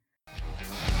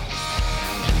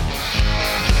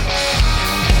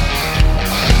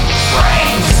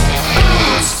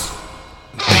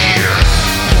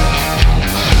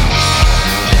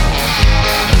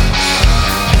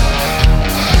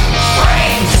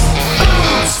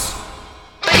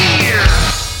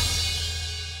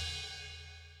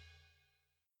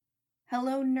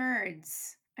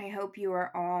nerds. I hope you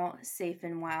are all safe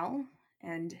and well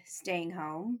and staying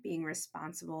home, being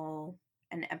responsible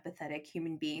and empathetic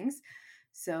human beings.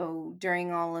 So,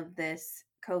 during all of this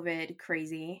COVID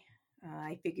crazy,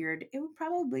 I figured it would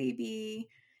probably be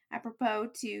apropos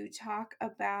to talk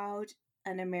about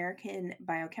an American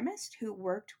biochemist who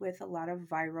worked with a lot of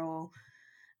viral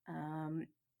um,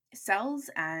 cells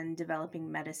and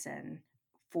developing medicine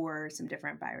for some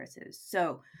different viruses.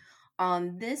 So,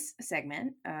 on this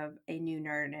segment of A New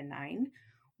Nerd and Nine,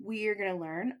 we are going to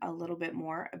learn a little bit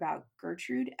more about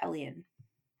Gertrude Elion.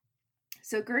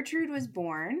 So, Gertrude was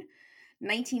born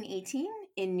 1918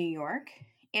 in New York,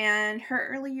 and her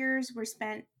early years were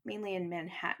spent mainly in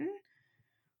Manhattan.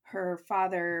 Her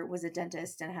father was a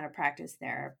dentist and had a practice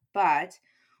there, but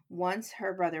once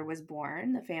her brother was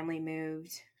born, the family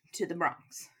moved to the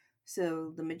Bronx.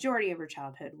 So, the majority of her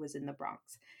childhood was in the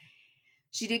Bronx.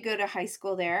 She did go to high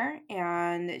school there,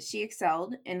 and she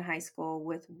excelled in high school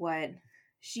with what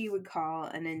she would call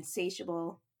an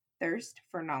insatiable thirst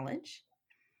for knowledge.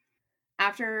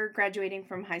 After graduating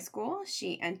from high school,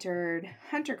 she entered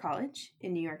Hunter College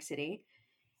in New York City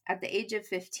at the age of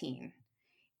 15.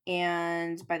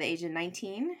 And by the age of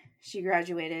 19, she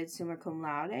graduated summa cum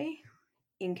laude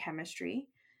in chemistry.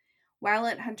 While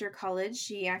at Hunter College,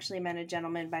 she actually met a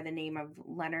gentleman by the name of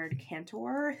Leonard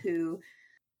Cantor, who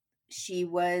she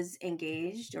was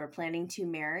engaged or planning to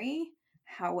marry.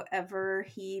 However,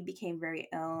 he became very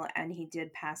ill and he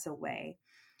did pass away.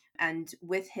 And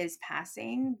with his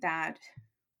passing, that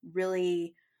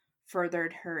really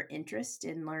furthered her interest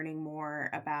in learning more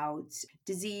about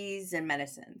disease and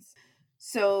medicines.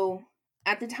 So,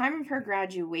 at the time of her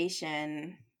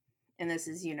graduation, and this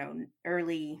is,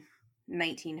 early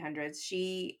 1900s,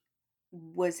 she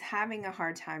was having a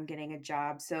hard time getting a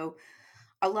job. So,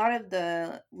 a lot of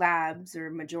the labs, or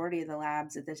majority of the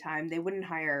labs at the time, they wouldn't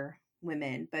hire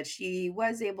women, but she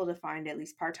was able to find at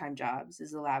least part-time jobs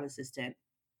as a lab assistant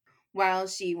while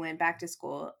she went back to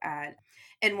school at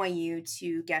NYU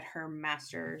to get her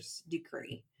master's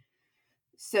degree.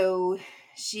 So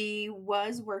she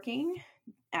was working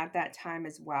at that time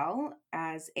as well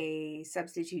as a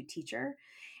substitute teacher,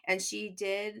 and she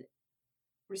did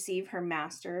receive her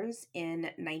master's in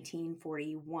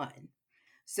 1941.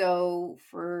 So,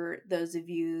 for those of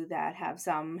you that have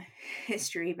some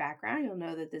history background, you'll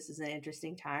know that this is an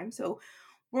interesting time. So,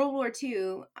 World War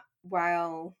II,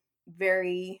 while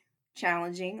very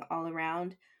challenging all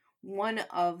around, one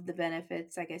of the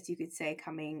benefits, I guess you could say,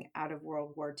 coming out of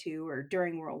World War II or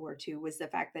during World War II was the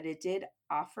fact that it did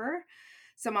offer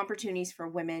some opportunities for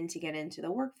women to get into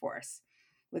the workforce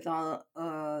with all,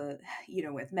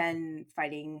 with men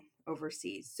fighting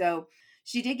overseas. So,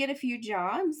 she did get a few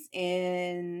jobs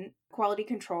in quality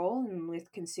control and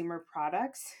with consumer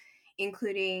products,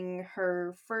 including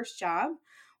her first job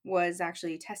was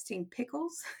actually testing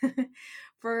pickles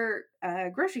for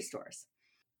grocery stores.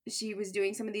 She was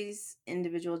doing some of these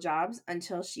individual jobs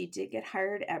until she did get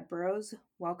hired at Burroughs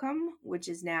Wellcome, which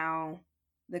is now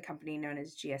the company known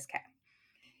as GSK.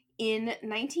 In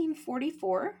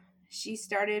 1944, she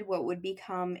started what would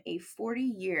become a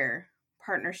 40-year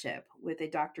partnership with a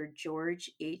Dr. George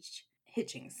H.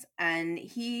 Hitchings. And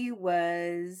he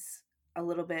was a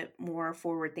little bit more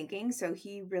forward thinking, so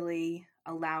he really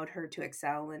allowed her to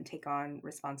excel and take on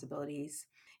responsibilities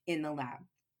in the lab.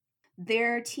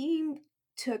 Their team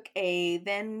took a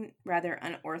then rather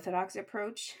unorthodox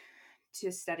approach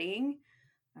to studying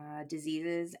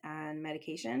diseases and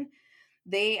medication.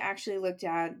 They actually looked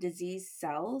at disease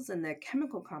cells and the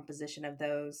chemical composition of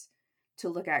those to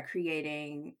look at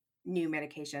creating new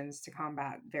medications to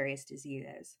combat various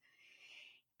diseases.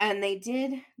 And they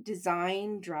did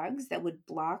design drugs that would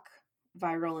block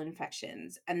viral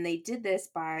infections. And they did this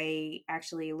by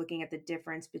actually looking at the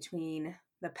difference between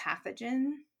the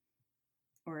pathogen,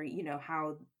 or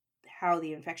how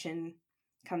the infection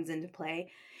comes into play,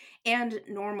 and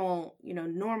normal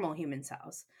human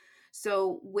cells.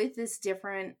 So with this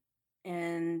different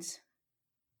and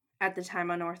at the time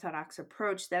unorthodox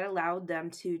approach, that allowed them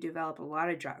to develop a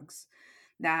lot of drugs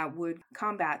that would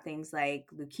combat things like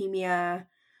leukemia,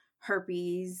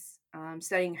 herpes.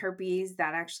 Studying herpes,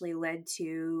 that actually led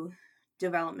to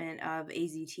development of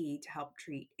AZT to help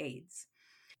treat AIDS.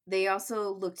 They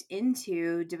also looked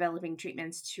into developing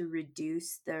treatments to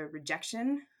reduce the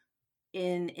rejection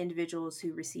in individuals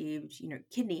who received,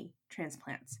 kidney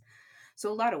transplants.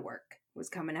 So a lot of work was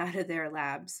coming out of their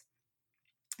labs.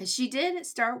 She did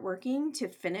start working to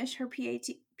finish her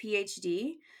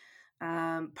PhD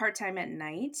part-time at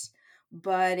night,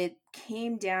 but it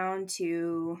came down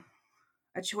to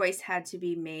a choice had to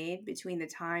be made between the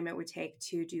time it would take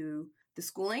to do the the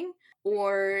schooling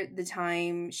or the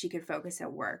time she could focus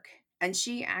at work. And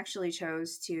she actually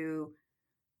chose to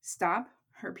stop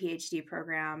her PhD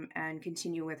program and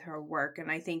continue with her work. And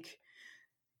I think it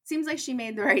seems like she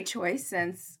made the right choice,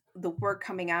 since the work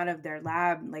coming out of their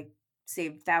lab like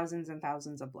saved thousands and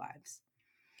thousands of lives.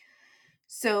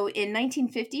 So in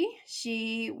 1950,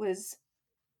 she was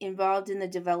involved in the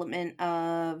development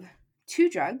of two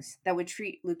drugs that would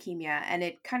treat leukemia, and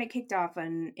it kind of kicked off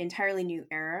an entirely new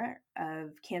era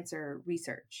of cancer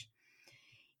research.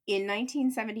 In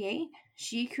 1978,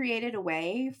 she created a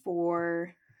way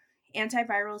for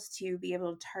antivirals to be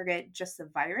able to target just the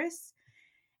virus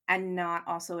and not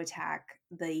also attack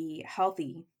the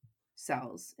healthy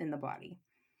cells in the body.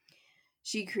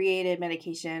 She created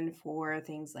medication for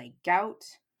things like gout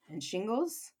and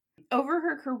shingles. Over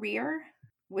her career,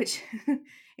 which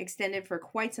extended for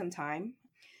quite some time,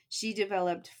 she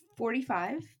developed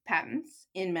 45 patents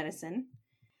in medicine.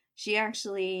 She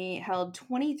actually held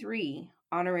 23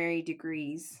 honorary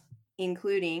degrees,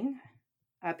 including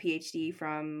a PhD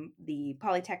from the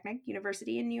Polytechnic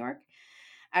University in New York,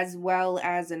 as well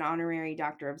as an honorary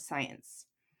Doctor of Science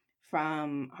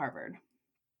from Harvard.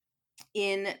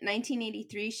 In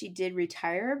 1983, she did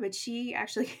retire, but she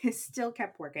actually still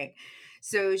kept working.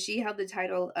 So she held the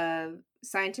title of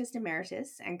Scientist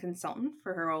Emeritus and Consultant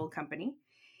for her old company.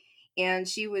 And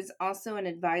she was also an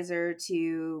advisor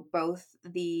to both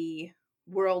the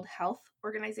World Health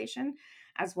Organization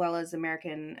as well as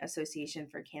American Association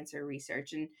for Cancer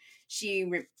Research. And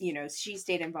she, she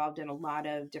stayed involved in a lot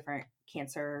of different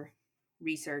cancer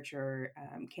research or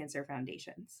cancer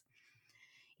foundations.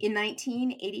 In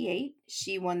 1988,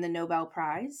 she won the Nobel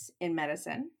Prize in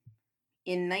Medicine.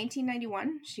 In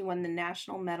 1991, she won the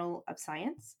National Medal of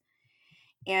Science.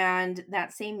 And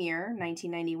that same year,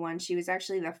 1991, she was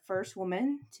actually the first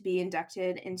woman to be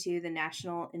inducted into the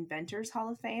National Inventors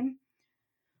Hall of Fame,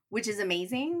 which is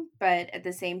amazing. But at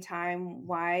the same time,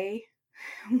 why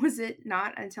was it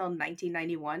not until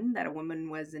 1991 that a woman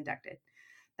was inducted?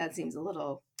 That seems a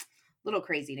little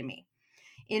crazy to me.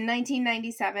 In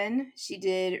 1997, she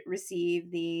did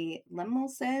receive the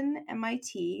Lemelson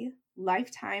MIT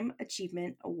Lifetime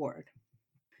Achievement Award.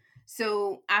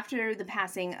 So after the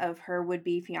passing of her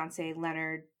would-be fiance,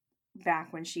 Leonard,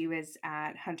 back when she was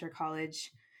at Hunter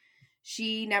College,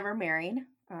 she never married.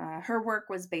 Her work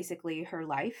was basically her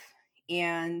life.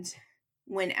 And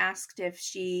when asked if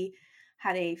she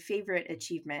had a favorite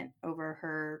achievement over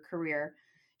her career,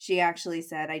 she actually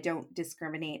said, "I don't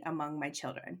discriminate among my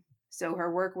children." So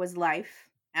her work was life,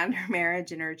 and her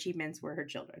marriage and her achievements were her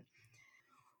children.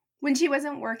 When she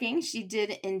wasn't working, she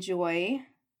did enjoy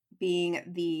being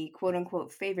the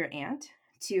quote-unquote favorite aunt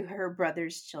to her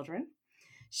brother's children.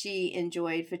 She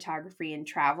enjoyed photography and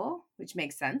travel, which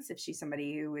makes sense if she's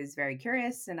somebody who was very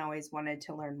curious and always wanted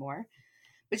to learn more.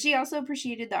 But she also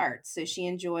appreciated the arts, so she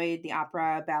enjoyed the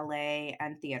opera, ballet,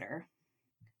 and theater.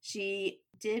 She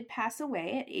did pass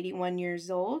away at 81 years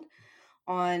old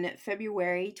on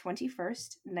February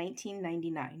 21st,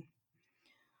 1999.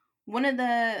 One of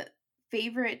the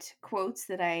favorite quotes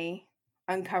that I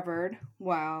uncovered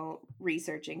while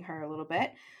researching her a little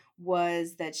bit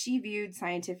was that she viewed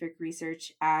scientific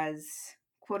research as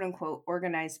quote unquote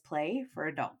organized play for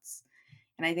adults.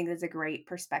 And I think that's a great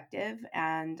perspective.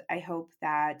 And I hope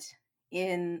that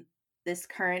in this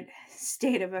current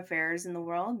state of affairs in the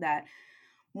world, that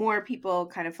more people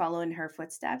kind of follow in her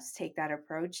footsteps, take that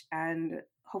approach, and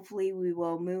hopefully we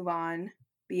will move on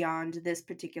beyond this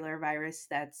particular virus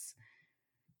that's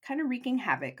kind of wreaking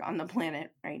havoc on the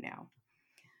planet right now.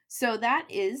 So that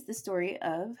is the story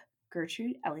of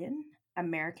Gertrude Elion,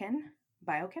 American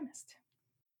biochemist.